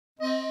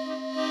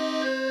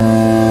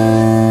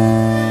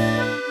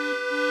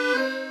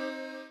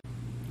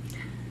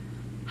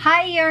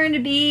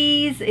Yarn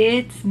Bees,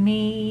 it's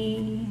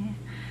me.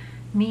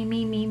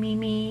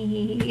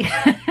 Me.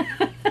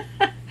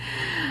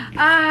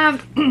 I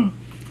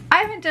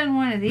haven't done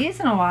one of these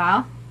in a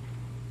while.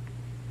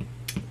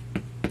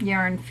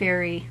 Yarn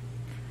Fairy.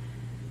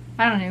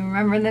 I don't even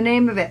remember the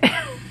name of it.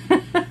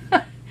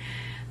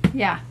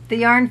 Yeah, the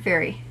Yarn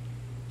Fairy.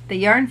 The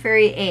Yarn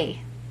Fairy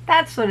A.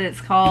 That's what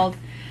it's called.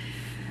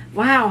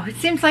 Wow, it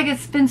seems like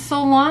it's been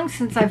so long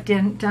since I've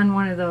done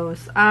one of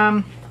those.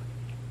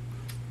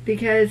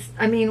 Because,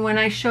 I mean, when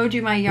I showed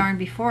you my yarn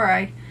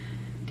before,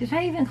 did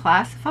I even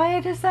classify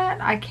it as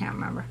that? I can't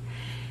remember.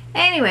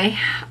 Anyway,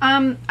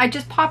 I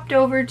just popped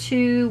over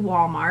to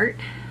Walmart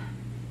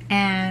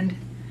and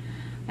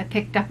I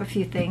picked up a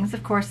few things.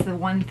 Of course, the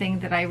one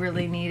thing that I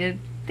really needed,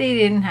 they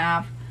didn't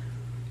have.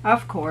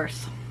 Of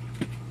course.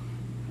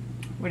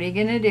 What are you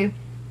gonna do?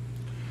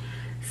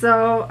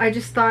 So I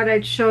just thought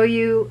I'd show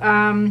you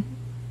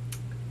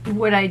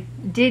what I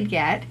did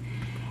get.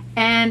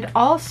 And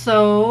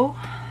also,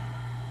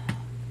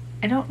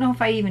 I don't know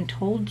if I even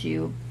told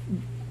you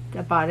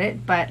about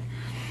it, but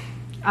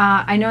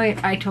I know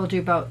I told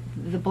you about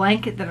the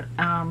blanket that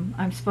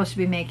I'm supposed to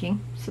be making.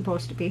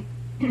 Supposed to be.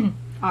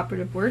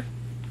 Operative word.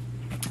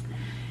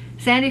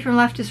 Sandy from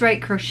Left is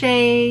Right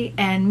Crochet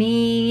and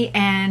me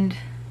and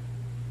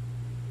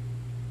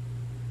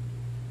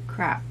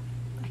crap,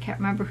 I can't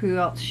remember who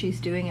else she's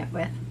doing it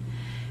with.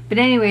 But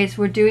anyways,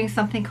 we're doing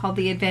something called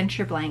the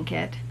Adventure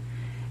Blanket,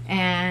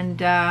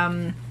 and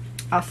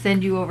I'll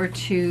send you over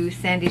to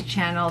Sandy's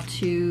channel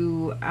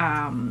to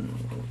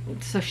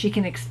so she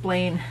can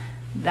explain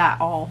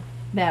that all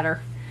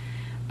better.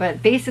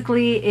 But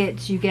basically,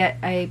 it's you get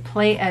a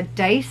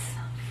dice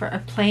for a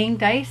playing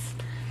dice,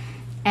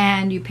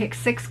 and you pick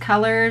 6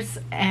 colors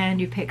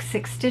and you pick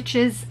 6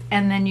 stitches,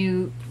 and then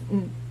you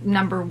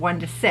number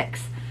 1 to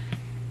 6.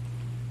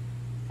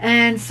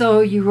 And so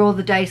you roll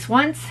the dice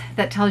once,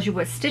 that tells you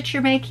what stitch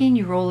you're making.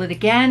 You roll it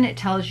again, it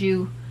tells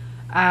you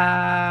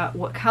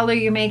what color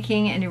you're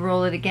making, and you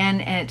roll it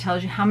again and it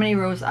tells you how many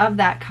rows of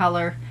that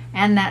color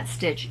and that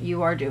stitch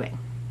you are doing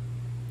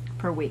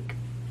per week.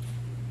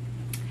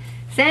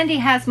 Sandy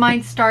has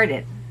mine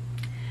started.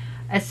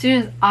 As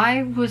soon as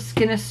I was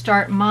gonna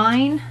start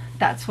mine,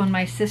 that's when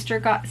my sister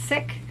got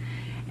sick,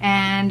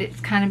 and it's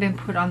kind of been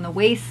put on the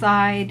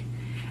wayside,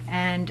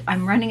 and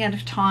I'm running out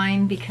of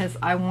time because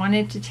I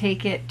wanted to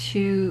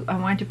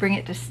bring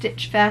it to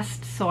Stitch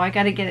Fest, so I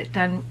got to get it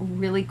done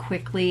really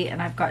quickly,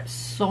 and I've got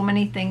so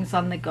many things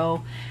on the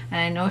go, and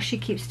I know she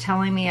keeps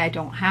telling me I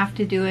don't have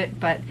to do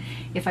it, but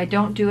if I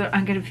don't do it,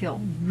 I'm going to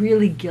feel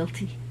really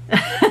guilty.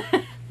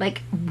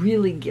 Like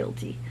really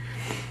guilty.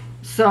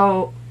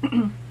 So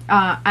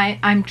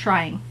I'm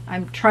trying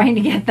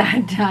to get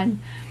that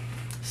done.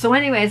 So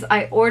anyways,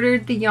 I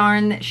ordered the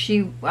yarn that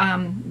she,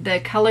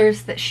 the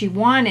colors that she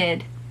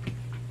wanted,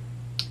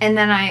 and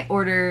then I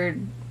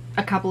ordered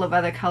a couple of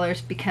other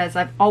colors because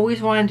I've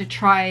always wanted to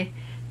try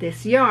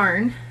this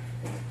yarn,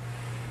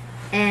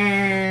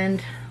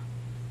 and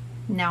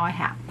now I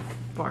have,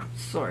 or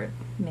sort of,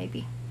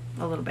 maybe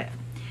a little bit.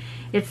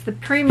 It's the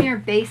Premier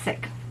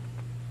Basic,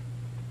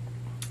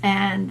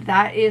 and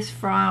that is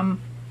from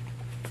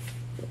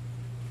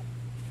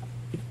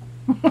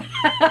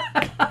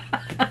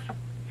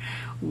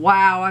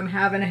wow, I'm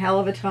having a hell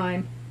of a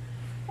time.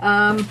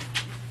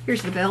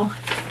 Here's the bill.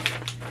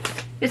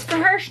 It's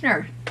from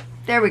Hirschner.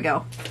 There we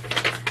go.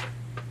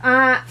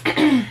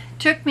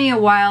 Took me a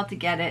while to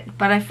get it,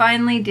 but I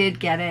finally did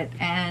get it,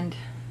 and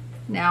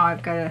now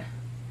I've got to...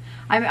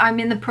 I'm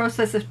in the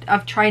process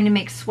of trying to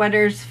make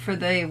sweaters for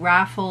the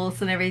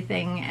raffles and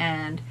everything,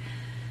 and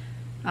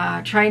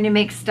trying to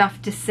make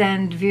stuff to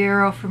send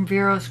Vero from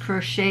Vero's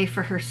Crochet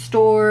for her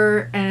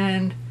store,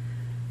 and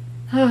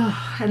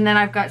then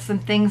I've got some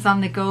things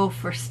on the go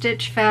for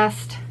Stitch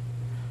Fest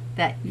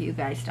that you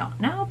guys don't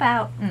know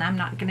about, and I'm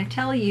not going to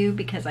tell you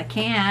because I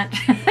can't.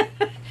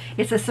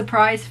 It's a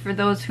surprise for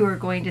those who are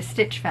going to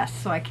Stitch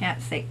Fest, so I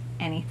can't say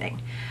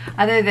anything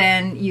other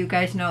than you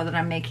guys know that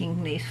I'm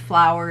making these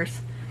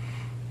flowers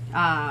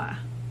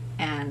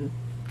and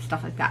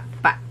stuff like that.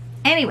 But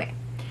anyway,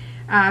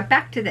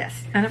 back to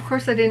this, and of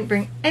course I didn't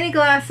bring any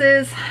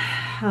glasses.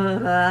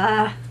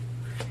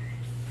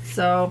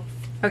 So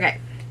okay,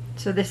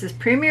 so this is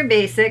Premier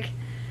Basic.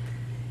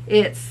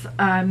 It's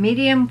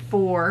medium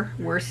 4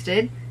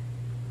 worsted.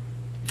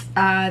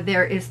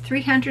 There is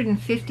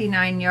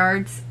 359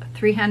 yards,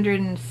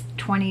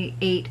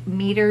 328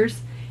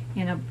 meters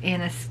in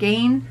a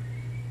skein.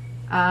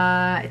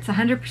 It's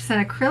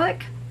 100%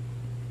 acrylic,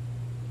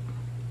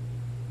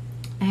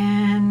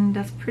 and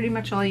that's pretty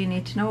much all you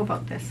need to know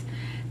about this.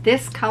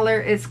 This color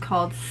is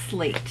called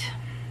Slate.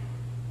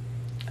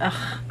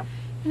 Ugh.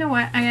 You know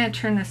what? I'm going to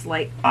turn this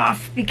light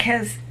off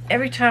because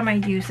every time I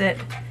use it,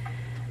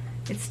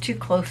 it's too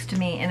close to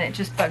me and it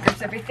just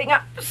buggers everything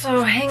up.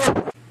 So hang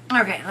on.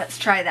 Okay, let's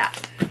try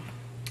that.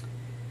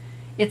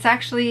 It's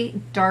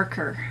actually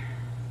darker,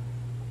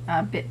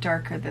 a bit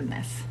darker than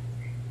this.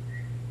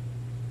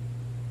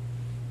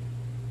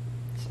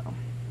 So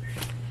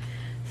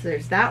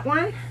there's that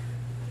one.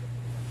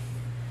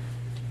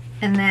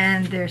 And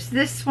then there's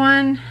this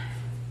one,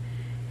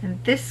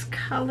 and this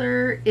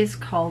color is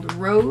called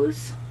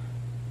Rose.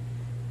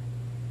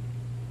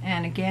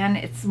 And again,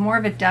 it's more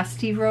of a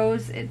dusty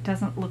rose. It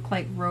doesn't look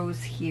like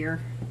rose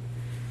here.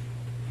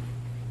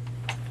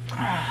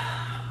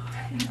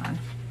 Hang on.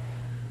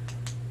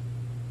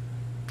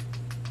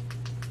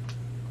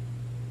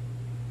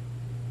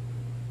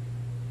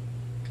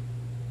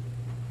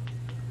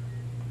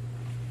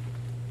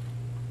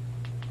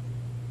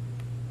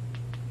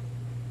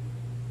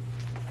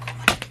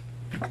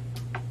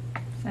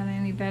 Is that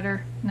any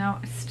better? No,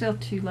 it's still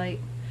too light.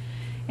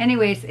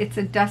 Anyways, it's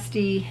a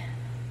dusty,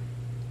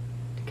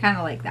 kind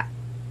of like that.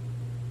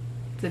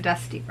 It's a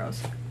dusty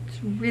rose.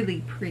 It's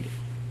really pretty.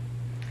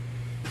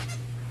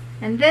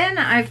 And then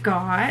I've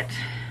got,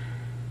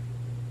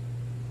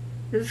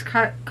 this is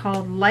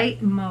called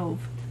Light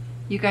Mauve.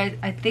 You guys,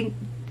 I think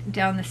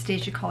down the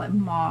States you call it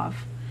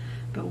mauve,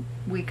 but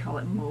we call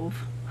it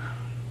mauve.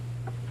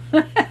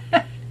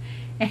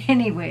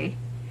 Anyway,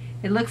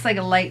 it looks like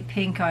a light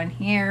pink on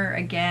here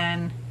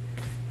again.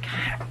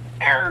 God,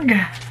 erg.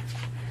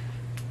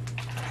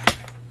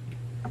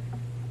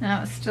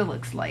 No, it still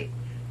looks light.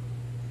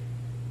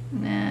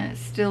 Nah, it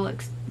still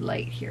looks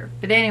light here.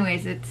 But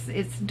anyways,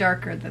 it's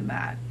darker than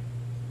that.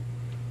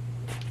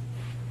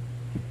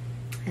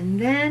 And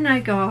then I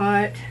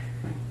got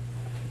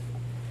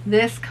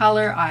this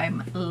color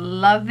I'm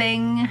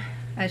loving.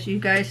 As you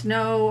guys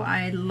know,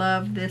 I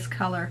love this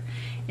color.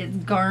 It's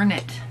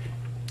Garnet.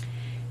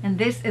 And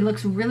this, it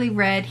looks really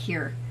red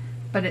here,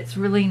 but it's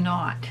really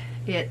not.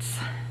 That's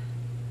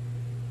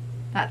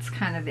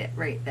kind of it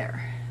right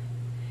there.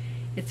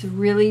 It's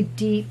really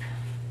deep.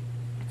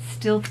 It's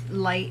still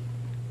light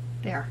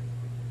there.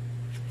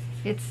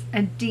 It's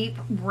a deep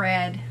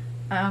red.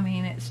 I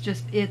mean, it's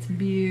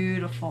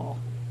beautiful.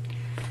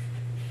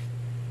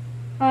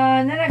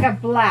 And then I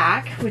got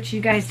black, which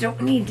you guys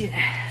don't need to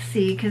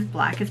see because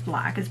black is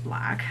black is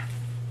black.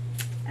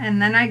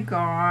 And then I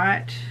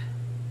got,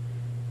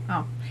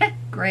 oh,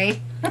 gray.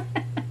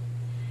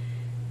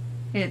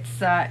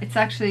 It's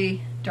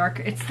actually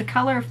darker. It's the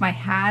color of my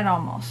hat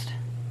almost.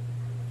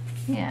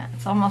 Yeah,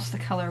 it's almost the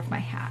color of my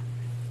hat.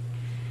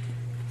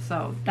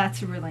 So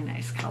that's a really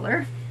nice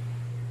color.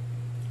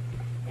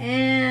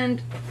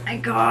 And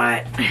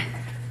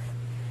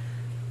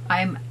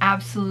I'm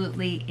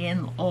absolutely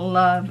in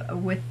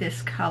love with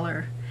this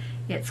color.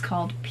 It's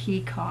called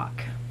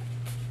Peacock.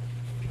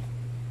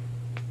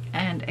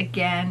 And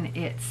again,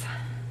 it's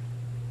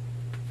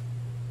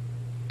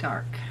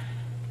dark.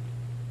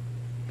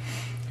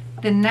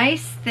 The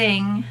nice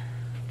thing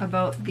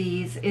about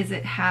these is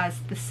it has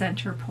the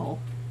center pull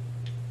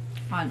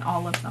on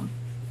all of them.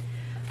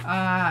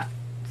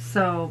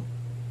 So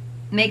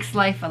makes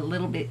life a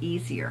little bit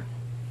easier.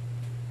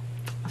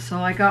 So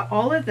I got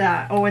all of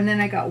that. Oh, and then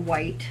I got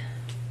white,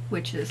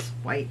 which is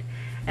white.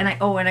 And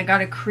I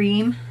got a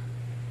cream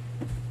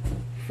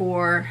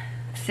for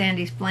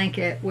Sandy's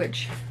blanket,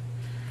 which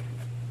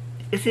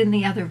is in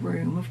the other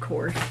room, of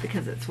course,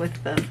 because it's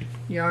with the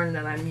yarn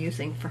that I'm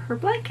using for her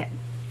blanket.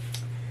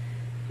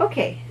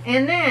 Okay,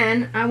 and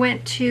then I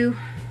went to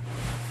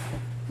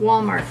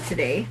Walmart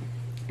today,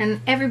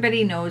 and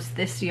everybody knows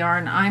this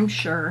yarn, I'm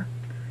sure,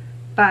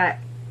 but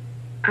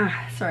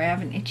sorry, I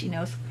have an itchy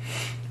nose.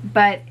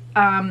 But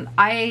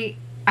I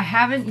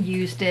haven't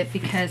used it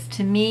because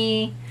to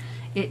me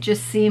it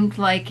just seemed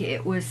like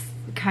it was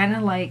kind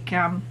of like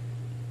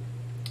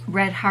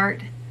Red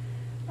Heart.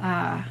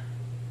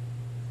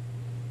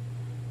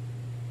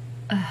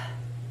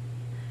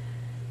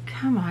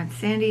 Come on,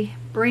 Sandy,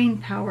 brain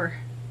power.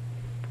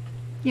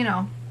 You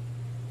know,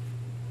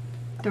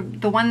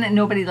 the one that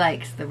nobody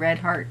likes, the Red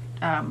Heart.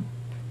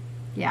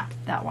 Yeah,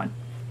 that one.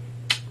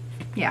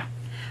 Yeah,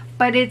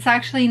 but it's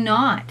actually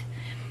not.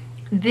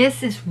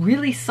 This is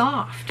really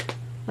soft,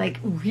 like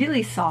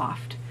really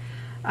soft,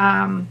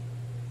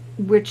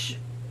 which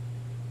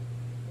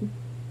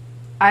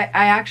I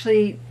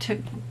actually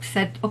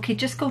said, okay,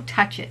 just go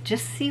touch it,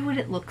 just see what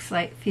it looks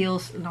like,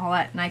 feels, and all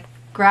that. And I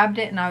grabbed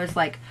it, and I was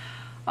like,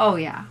 oh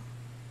yeah,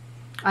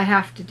 I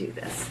have to do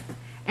this.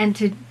 And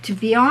to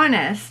be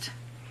honest,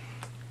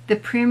 the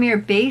Premier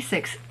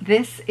Basics,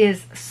 this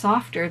is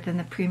softer than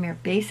the Premier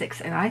Basics,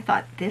 and I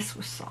thought this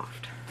was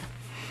soft.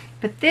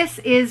 But this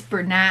is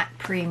Bernat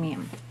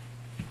Premium.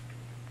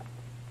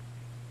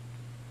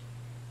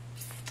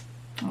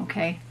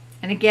 Okay,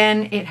 and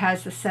again, it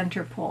has the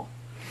center pull.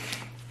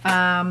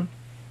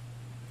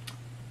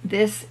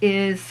 This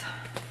is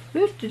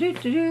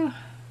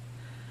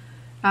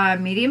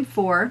medium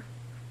 4.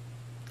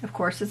 Of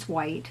course, it's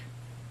white.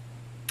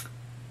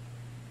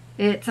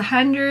 It's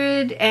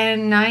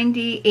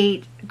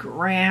 198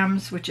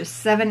 grams, which is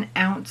 7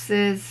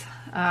 ounces.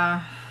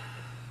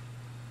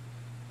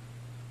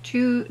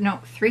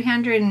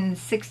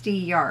 360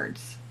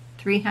 yards,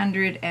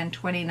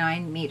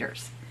 329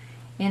 meters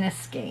in a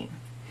skein.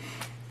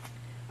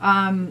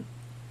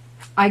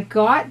 I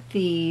got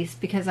these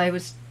because I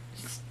was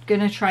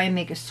gonna try and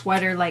make a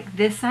sweater like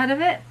this out of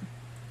it,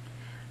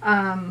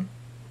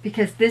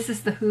 because this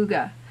is the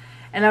Huga,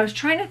 and I was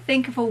trying to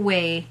think of a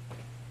way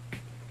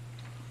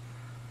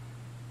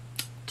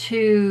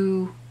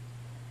to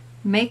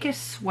make a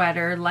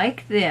sweater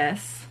like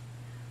this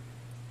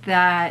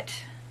that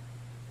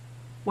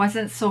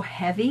wasn't so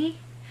heavy.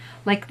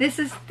 Like this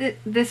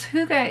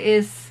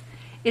hygge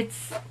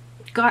it's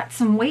got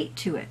some weight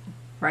to it,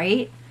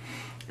 right?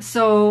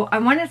 So I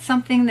wanted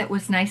something that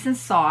was nice and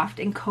soft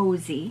and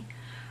cozy,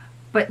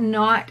 but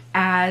not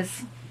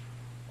as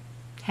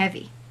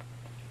heavy.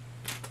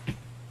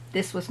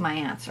 This was my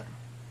answer.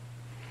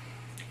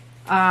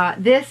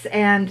 This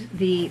and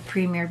the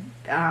Premier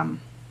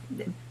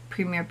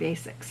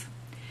Basics.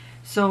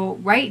 So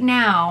right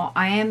now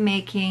I am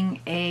making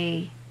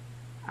a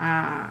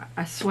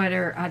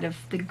sweater out of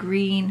the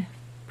green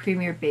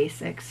Premier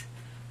Basics.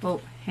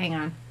 Oh, hang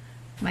on.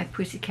 My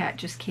pussycat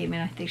just came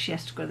in. I think she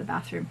has to go to the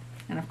bathroom.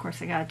 And of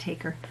course I gotta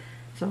take her.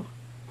 So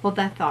hold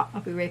that thought.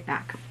 I'll be right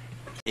back.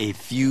 A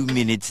few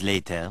minutes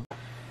later.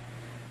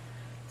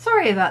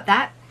 Sorry about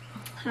that.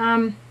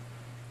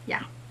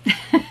 Yeah.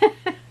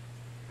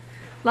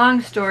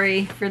 Long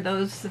story for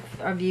those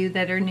of you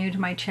that are new to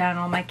my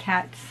channel. My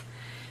cat's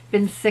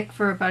been sick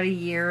for about a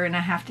year and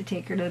I have to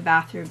take her to the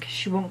bathroom because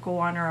she won't go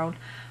on her own.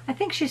 I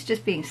think she's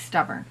just being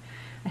stubborn.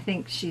 I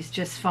think she's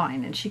just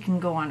fine and she can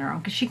go on her own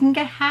because she can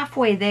get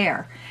halfway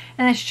there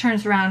and then she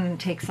turns around and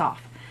takes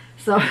off.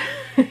 So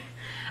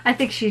I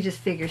think she just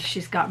figures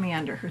she's got me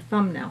under her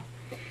thumb now,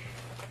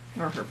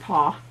 or her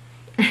paw.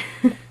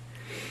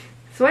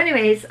 So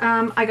anyways,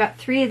 I got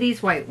 3 of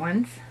these white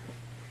ones,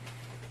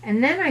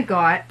 and then I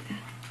got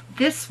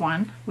this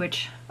one,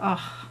 which I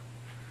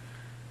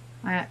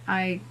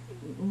am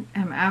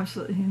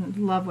absolutely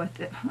in love with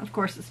it. Of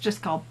course, it's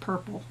just called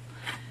purple,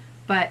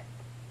 but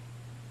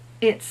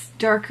it's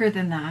darker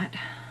than that.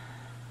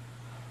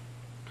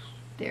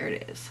 There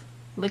it is.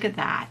 Look at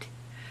that.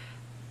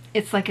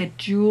 It's like a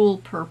jewel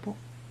purple,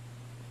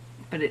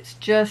 but it's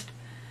just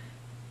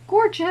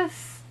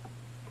gorgeous.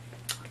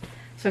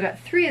 So I got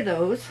 3 of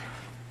those,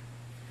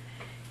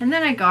 and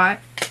then I got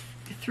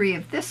 3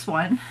 of this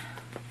one,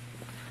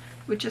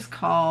 which is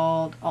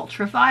called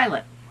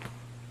Ultraviolet,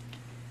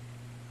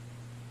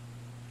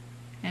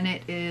 and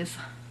it is,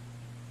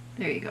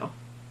 there you go.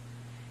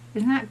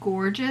 Isn't that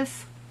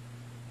gorgeous?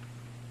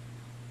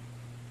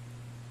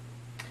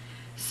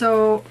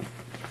 So,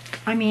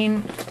 I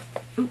mean,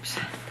 oops.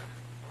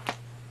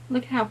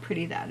 Look at how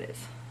pretty that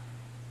is.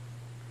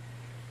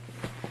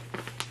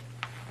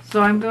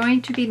 So I'm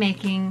going to be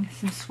making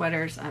some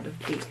sweaters out of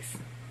these.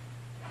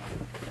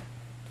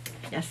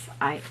 Yes,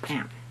 I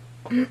am.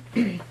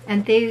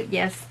 And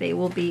yes, they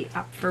will be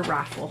up for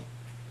raffle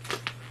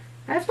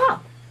as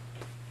well.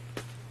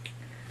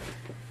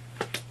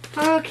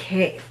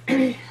 Okay.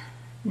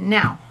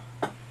 Now,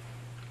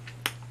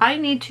 I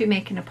need to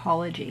make an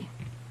apology.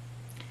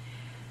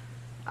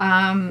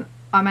 On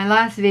my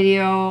last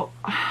video,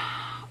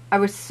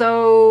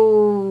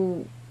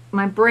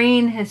 my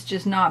brain has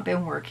just not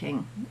been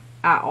working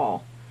at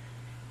all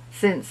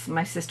since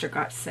my sister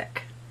got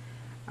sick.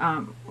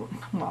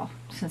 Well,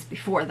 since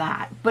before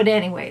that, but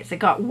anyways, it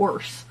got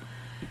worse.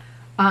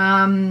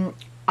 I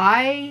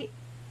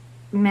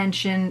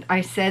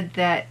said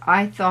that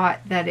I thought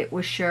that it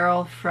was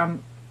Cheryl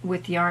from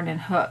With Yarn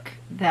and Hook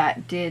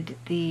that did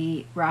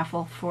the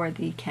raffle for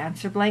the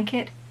cancer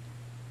blanket.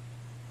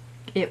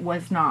 It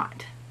was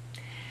not.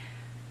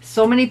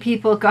 So many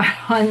people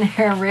got on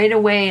there right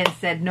away and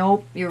said,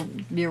 nope,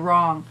 you're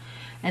wrong.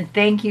 And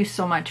thank you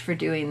so much for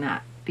doing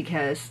that,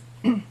 because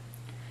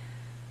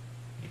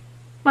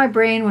my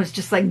brain was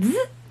just like, zzz,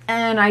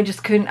 and I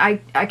just couldn't, I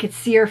could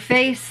see her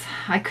face.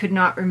 I could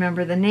not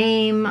remember the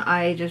name.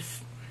 I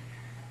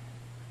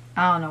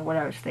don't know what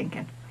I was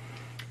thinking.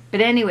 But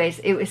anyways,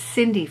 it was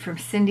Cindy from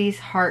Cindy's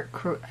Heart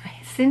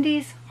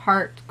Crochets.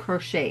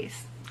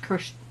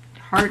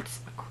 Hearts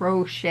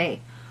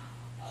Crochet.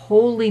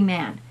 Holy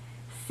man.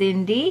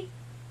 Cindy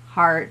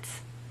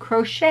Hearts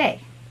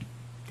Crochet.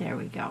 There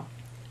we go.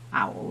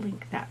 I will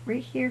link that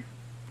right here,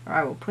 or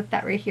I will put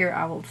that right here.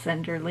 I will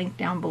send her link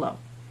down below.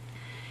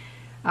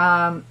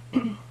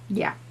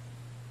 Yeah.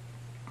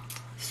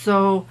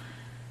 So,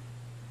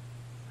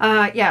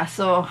 yeah,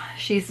 so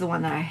she's the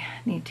one that I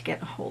need to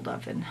get a hold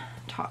of and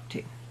talk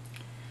to.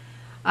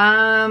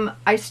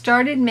 I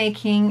started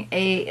making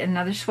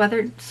another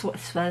sweater.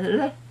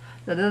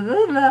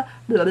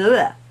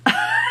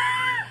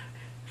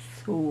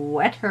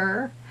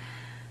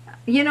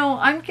 You know,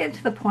 I'm getting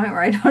to the point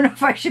where I don't know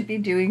if I should be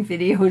doing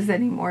videos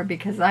anymore,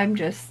 because I'm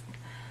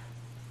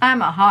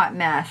a hot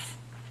mess.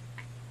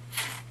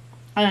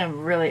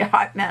 I'm really a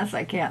hot mess.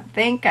 I can't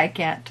think, I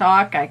can't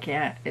talk,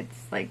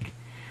 it's like,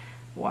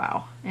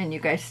 wow. And you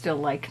guys still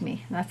like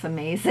me. That's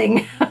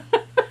amazing.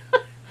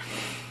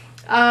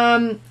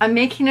 I'm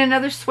making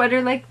another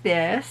sweater like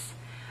this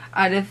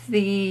out of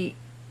the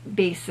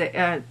basic,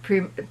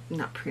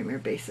 not Premier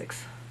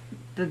Basics,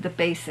 the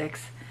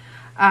basics.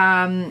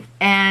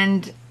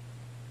 And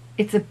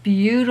it's a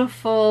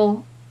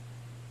beautiful,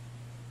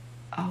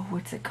 oh,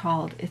 what's it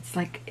called? It's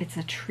like, it's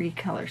a tree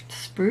color.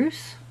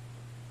 Spruce?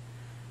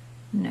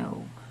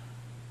 No.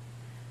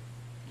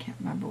 Can't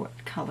remember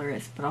what color it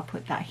is, but I'll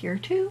put that here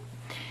too.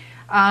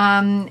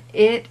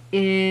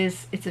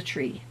 It's a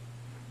tree.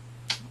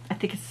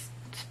 think it's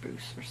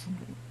spruce or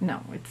something.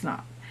 No, it's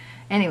not.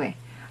 Anyway,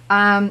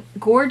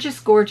 gorgeous,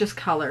 gorgeous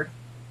color.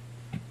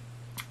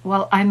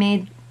 Well, I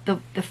made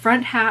the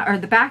front half, or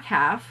the back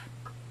half.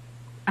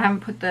 I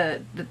haven't put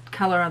the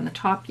color on the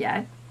top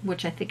yet,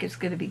 which I think is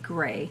going to be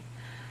gray.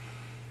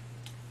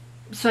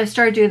 So I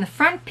started doing the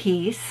front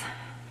piece.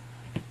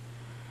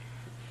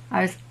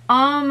 I was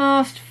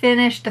almost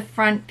finished the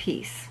front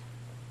piece.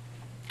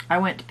 I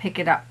went to pick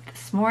it up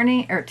this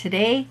morning, or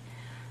today,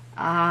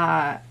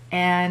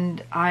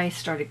 and I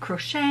started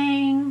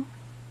crocheting.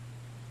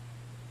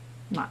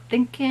 Not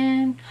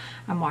thinking.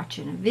 I'm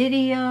watching a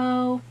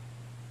video.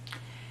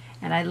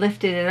 And I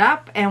lifted it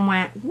up and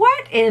went,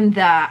 what in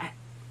the...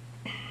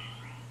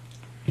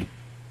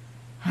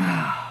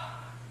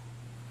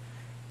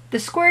 The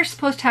square is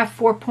supposed to have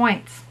 4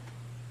 points.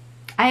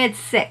 I had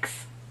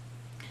 6.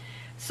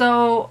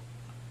 So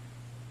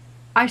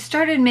I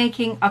started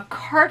making a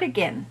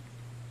cardigan.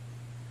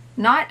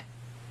 Not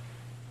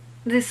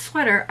this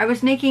sweater. I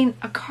was making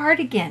a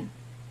cardigan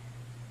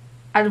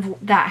out of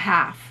that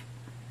half.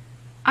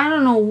 I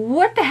don't know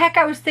what the heck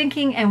I was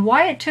thinking and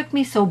why it took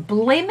me so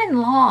blaming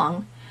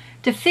long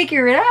to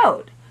figure it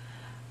out,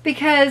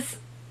 because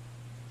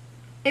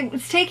it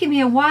was taking me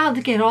a while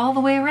to get all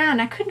the way around.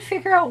 I couldn't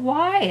figure out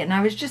why, and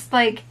I was just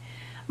like,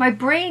 my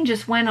brain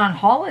just went on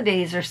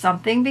holidays or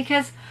something,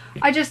 because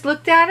I just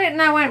looked at it and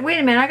I went, wait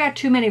a minute, I got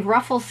too many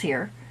ruffles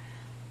here.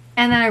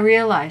 And then I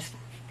realized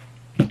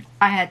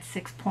I had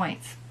 6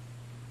 points.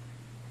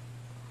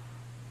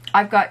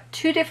 I've got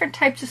 2 different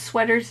types of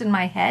sweaters in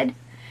my head,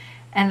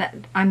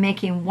 and I'm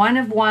making one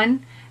of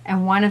one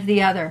and one of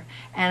the other,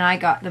 and I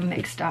got them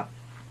mixed up.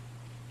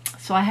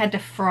 So I had to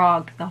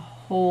frog the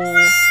whole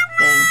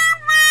thing.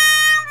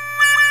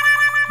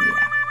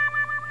 Yeah.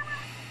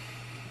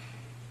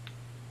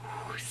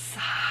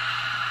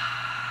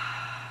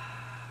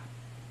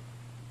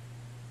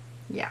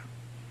 Yeah.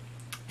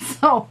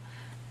 So,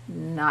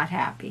 not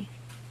happy.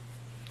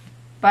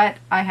 But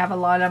I have a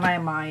lot on my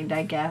mind,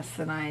 I guess,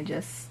 and I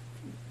just,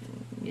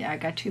 yeah, I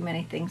got too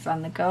many things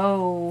on the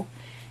go,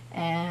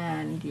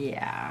 and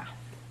yeah,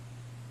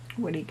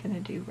 what are you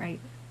gonna do,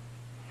 right?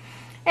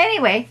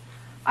 Anyway,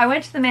 I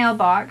went to the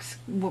mailbox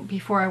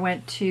before I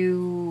went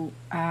to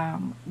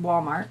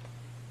Walmart,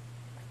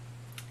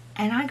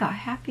 and I got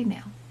Happy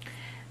Mail.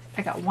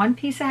 I got 1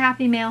 piece of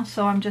Happy Mail,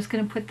 so I'm just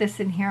going to put this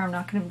in here. I'm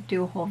not going to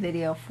do a whole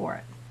video for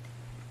it.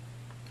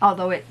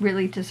 Although it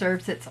really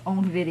deserves its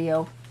own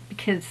video,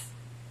 because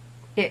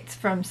it's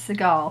from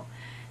Segal.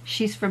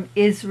 She's from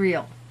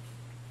Israel.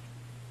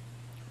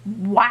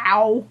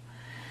 Wow!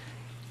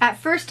 At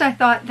first I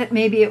thought that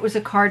maybe it was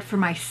a card for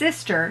my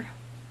sister,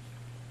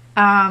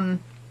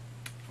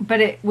 but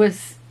it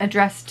was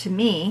addressed to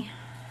me.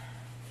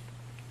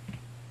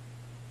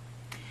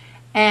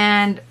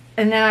 And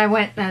then I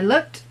went and I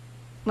looked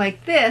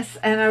like this,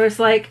 and I was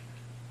like,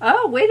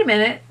 oh, wait a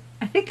minute,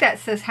 I think that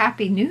says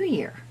Happy New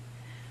Year.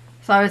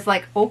 So I was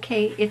like,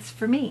 okay, it's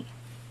for me.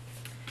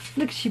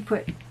 Look, she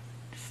put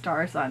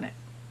stars on it.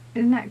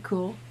 Isn't that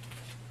cool?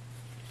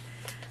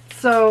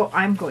 So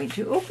I'm going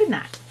to open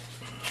that.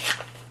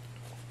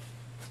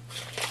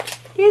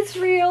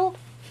 Israel.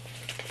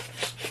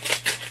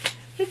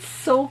 It's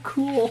so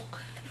cool.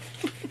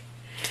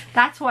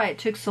 That's why it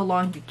took so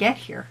long to get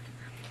here.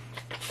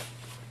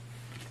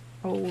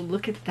 Oh,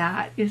 look at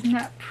that. Isn't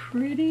that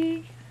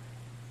pretty?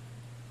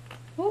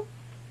 Oh,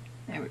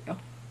 there we go.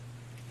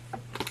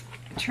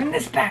 Turn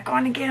this back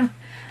on again.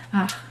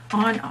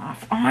 On,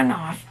 off, on,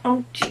 off.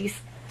 Oh, jeez.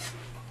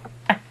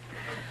 There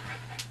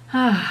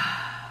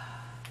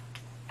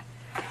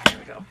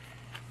we go.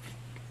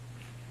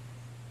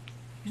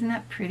 Isn't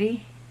that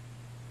pretty?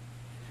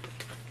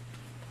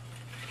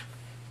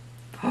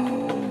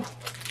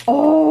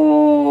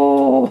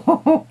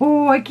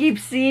 Oh, I keep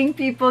seeing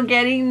people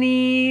getting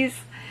these.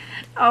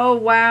 Oh,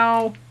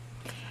 wow.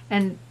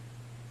 And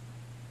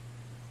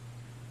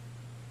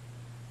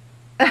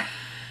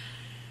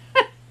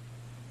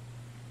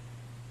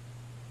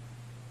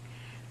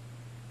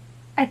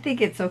I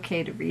think it's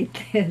okay to read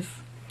this.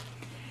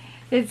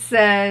 It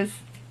says,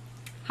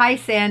 hi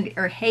Sandy,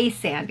 or hey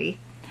Sandy.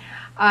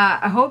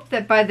 I hope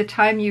that by the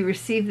time you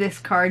receive this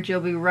card, you'll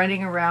be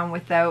running around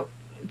without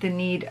the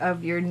need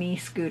of your knee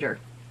scooter.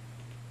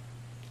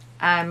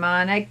 I'm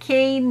on a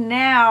cane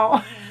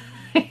now.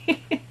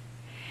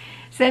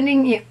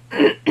 Sending you,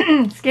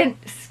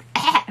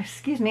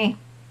 excuse me,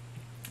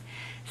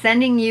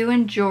 sending you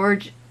and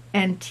George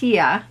and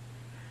Tia,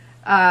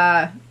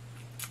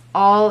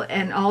 all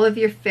of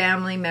your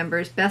family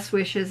members, best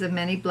wishes and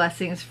many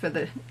blessings for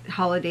the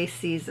holiday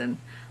season.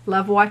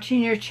 Love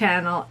watching your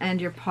channel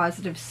and your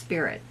positive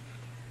spirit.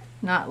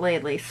 Not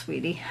lately,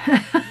 sweetie.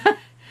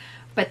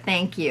 But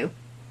thank you.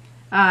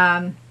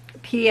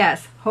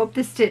 P.S. Hope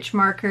the stitch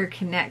marker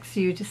connects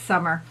you to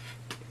summer.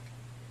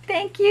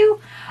 Thank you.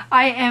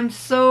 I am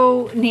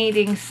so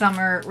needing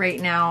summer right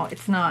now.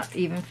 It's not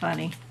even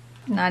funny.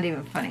 Not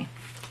even funny.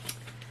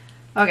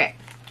 Okay.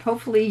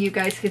 Hopefully you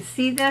guys can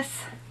see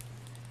this.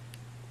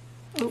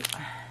 Oop.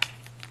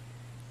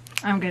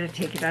 I'm going to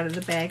take it out of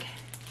the bag.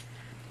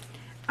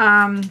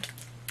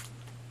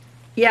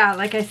 yeah,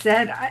 like I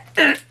said,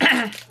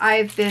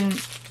 I've been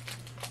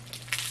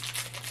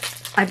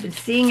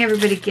seeing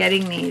everybody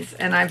getting these,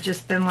 and I've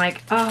just been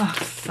like, oh,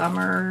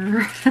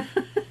 summer.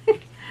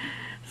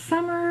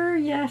 Summer,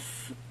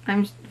 yes.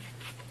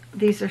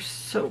 These are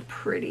so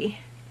pretty.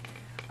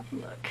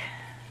 Look.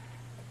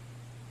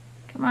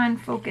 Come on,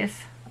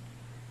 focus.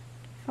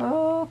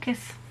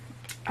 Focus.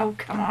 Oh,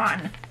 come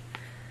on.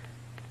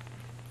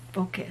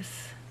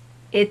 Focus.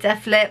 It's a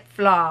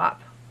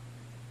flip-flop.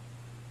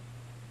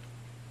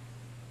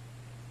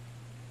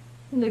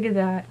 Look at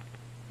that.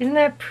 Isn't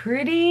that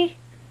pretty?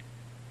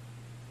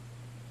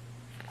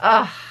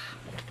 Ah,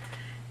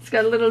 it's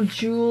got little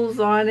jewels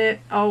on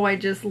it. Oh, I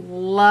just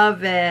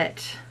love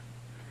it.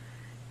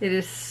 It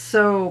is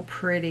so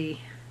pretty.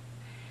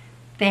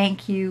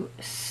 Thank you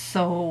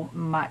so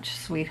much,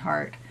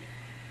 sweetheart.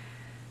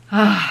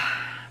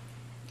 Ah,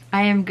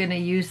 I am gonna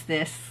use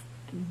this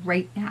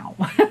right now.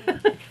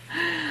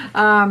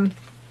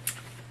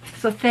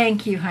 So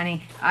thank you,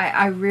 honey.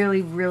 I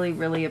really, really,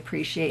 really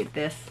appreciate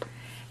this.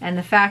 And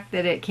the fact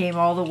that it came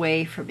all the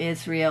way from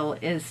Israel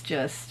is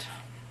just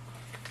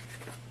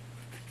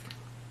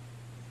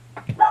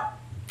not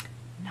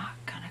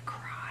gonna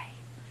cry.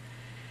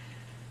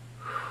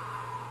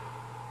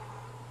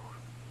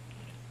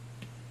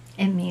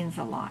 It means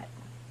a lot.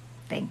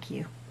 Thank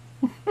you.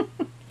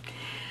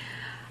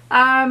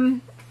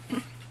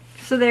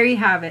 So there you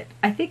have it.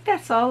 I think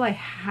that's all I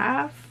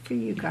have for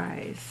you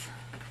guys.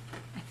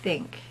 I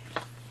think.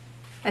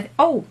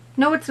 Oh,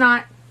 no, it's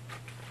not.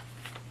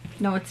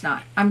 No, it's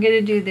not. I'm going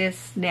to do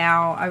this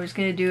now. I was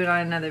going to do it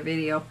on another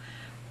video,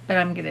 but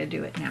I'm going to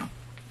do it now.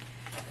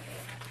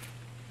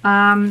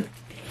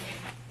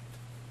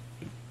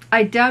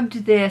 I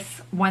dubbed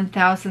this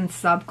 1000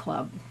 Sub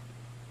Club.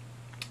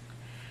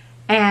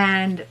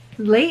 And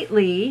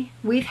lately,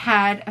 we've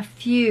had a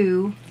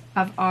few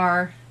of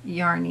our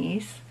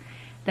yarnies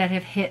that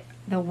have hit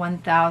the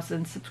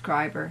 1000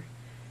 subscriber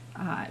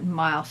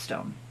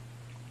milestone.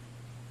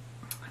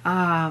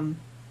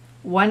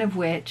 One of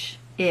which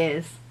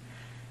is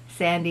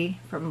Sandy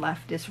from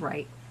Left is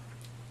Right.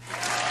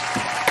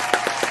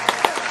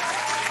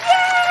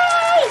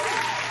 Yay!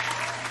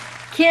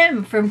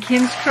 Kim from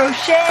Kim's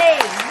Crochet.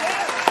 Yay!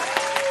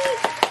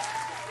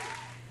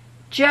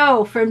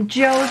 Joe from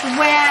Joe's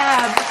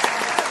Web.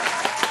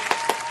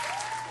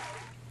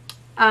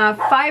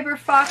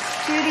 Fow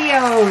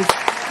Studios.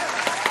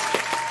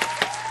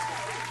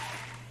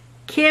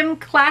 Kim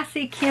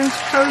Classy Kim's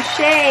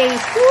Crochet.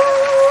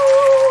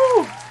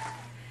 Woo!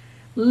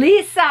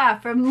 Lisa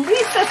from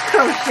Lisa's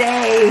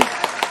Crochet.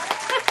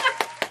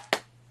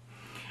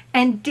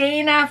 And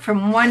Dana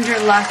from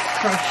Wonderlust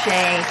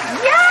Crochet.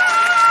 Yeah!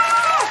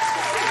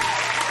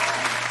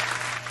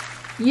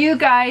 You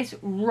guys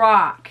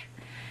rock.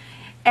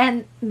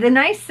 And the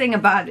nice thing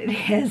about it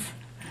is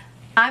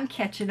I'm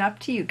catching up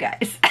to you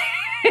guys.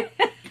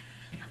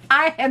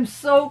 I am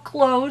so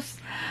close.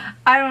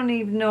 I don't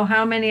even know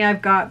how many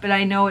I've got, but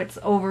I know it's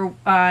over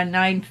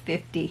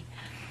 950.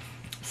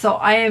 So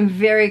I am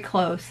very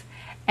close.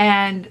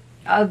 And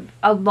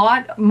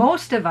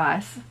most of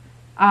us,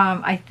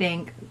 I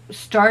think,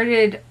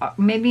 started,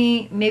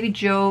 maybe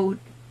Joe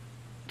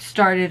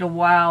started a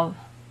while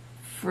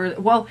for,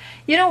 well,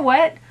 you know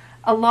what?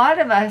 A lot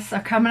of us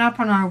are coming up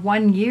on our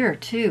 1 year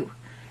too.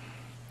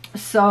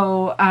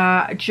 So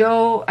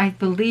Joe, I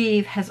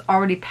believe, has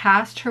already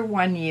passed her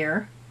 1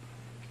 year.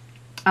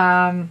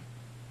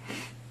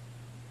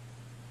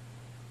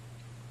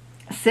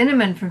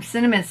 Cinnamon from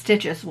Cinnamon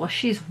Stitches, well,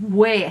 she's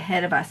way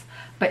ahead of us,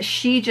 but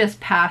she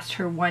just passed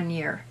her 1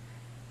 year.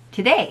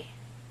 Today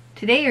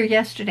or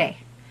yesterday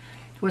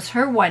was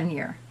her 1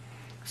 year.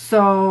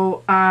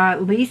 So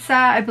Lisa,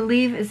 I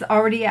believe, is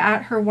already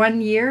at her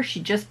 1 year. She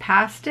just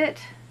passed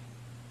it.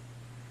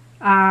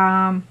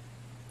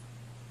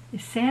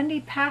 Is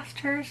Sandy past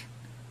hers?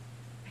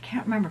 I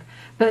can't remember.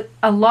 But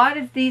a lot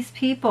of these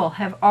people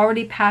have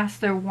already passed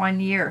their 1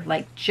 year,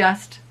 like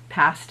just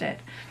passed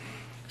it.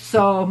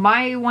 So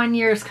my 1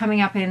 year is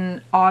coming up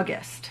in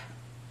August.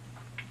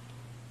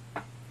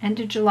 End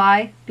of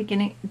July,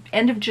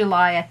 end of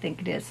July, I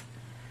think it is.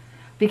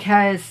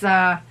 Because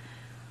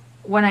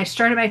when I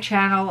started my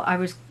channel, I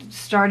was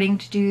starting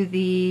to do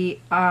the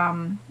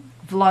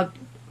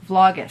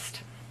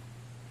vlogist.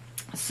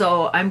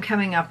 So I'm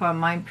coming up on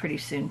mine pretty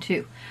soon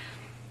too.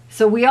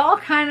 So we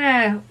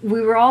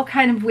were all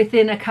kind of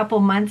within a couple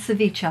months of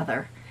each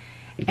other.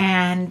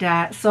 And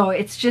so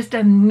it's just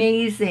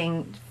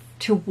amazing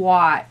to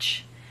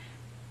watch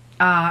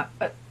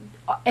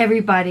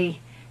everybody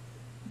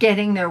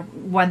getting their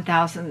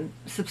 1000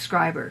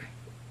 subscriber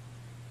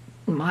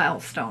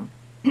milestone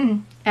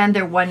and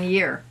their 1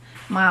 year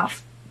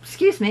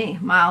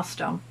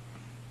milestone.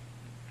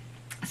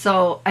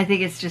 So I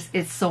think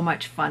it's so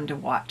much fun to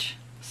watch.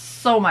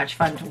 So much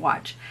fun to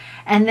watch.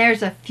 And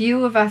there's a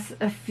few of us,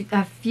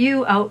 a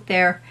few out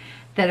there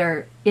that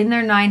are in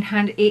their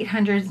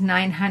 800s,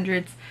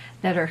 900s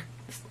that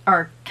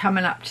are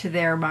coming up to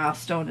their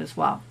milestone as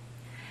well.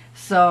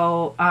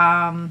 So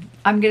I'm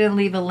going to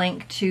leave a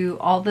link to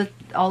all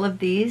of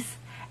these,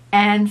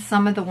 and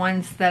some of the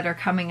ones that are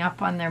coming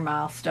up on their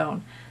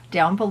milestone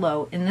down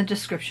below in the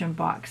description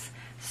box.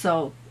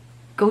 So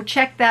go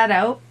check that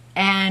out,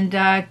 and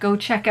go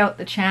check out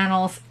the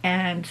channels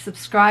and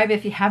subscribe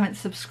if you haven't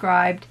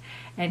subscribed,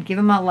 and give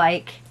them a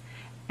like,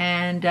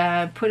 and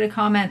put a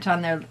comment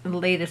on their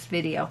latest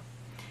video.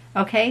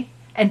 Okay?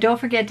 And don't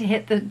forget to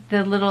hit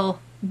the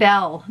little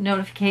bell,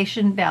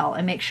 notification bell,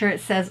 and make sure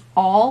it says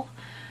all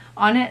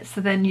on it,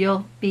 so then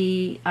you'll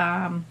be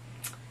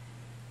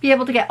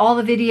able to get all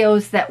the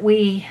videos that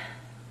we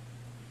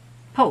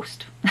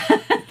post.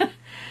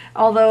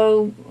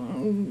 Although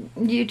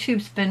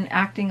YouTube's been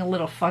acting a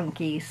little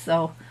funky,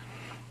 so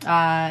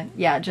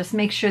yeah, just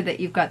make sure that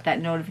you've got that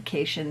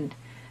notification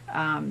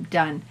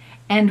done.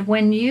 And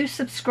when you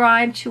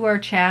subscribe to our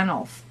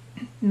channels,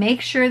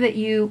 make sure that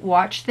you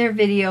watch their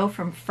video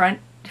from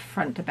front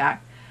to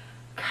back,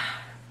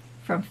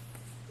 from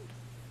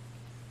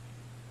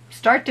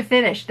start to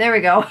finish. There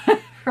we go.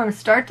 From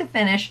start to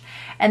finish,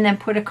 and then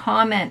put a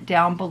comment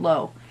down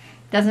below.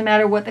 Doesn't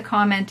matter what the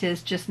comment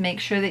is, just make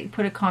sure that you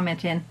put a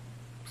comment in,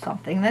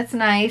 something that's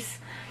nice,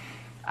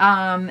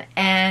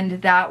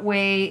 and that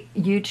way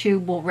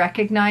YouTube will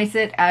recognize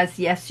it as,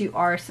 yes, you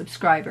are a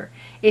subscriber.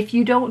 If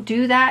you don't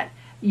do that,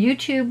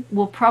 YouTube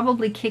will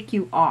probably kick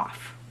you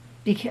off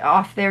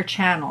their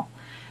channel,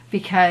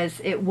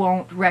 because it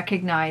won't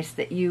recognize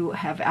that you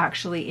have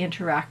actually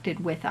interacted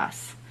with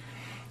us.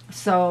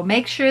 So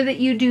make sure that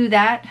you do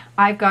that.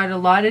 I've got a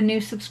lot of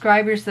new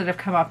subscribers that have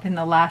come up in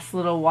the last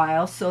little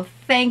while, so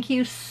thank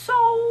you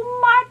so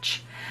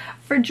much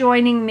for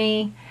joining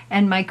me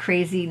and my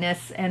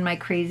craziness and my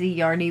crazy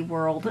yarny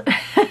world.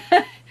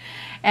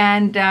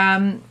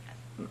 And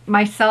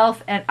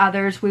myself and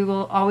others, we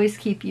will always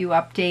keep you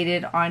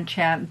updated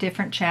on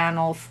different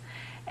channels,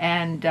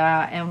 and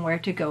where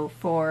to go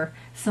for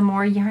some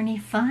more yarny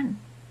fun.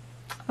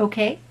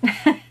 Okay?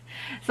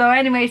 So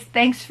anyways,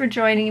 thanks for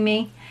joining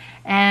me,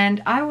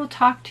 and I will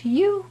talk to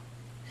you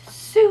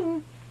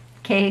soon.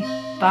 Okay,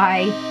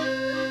 bye.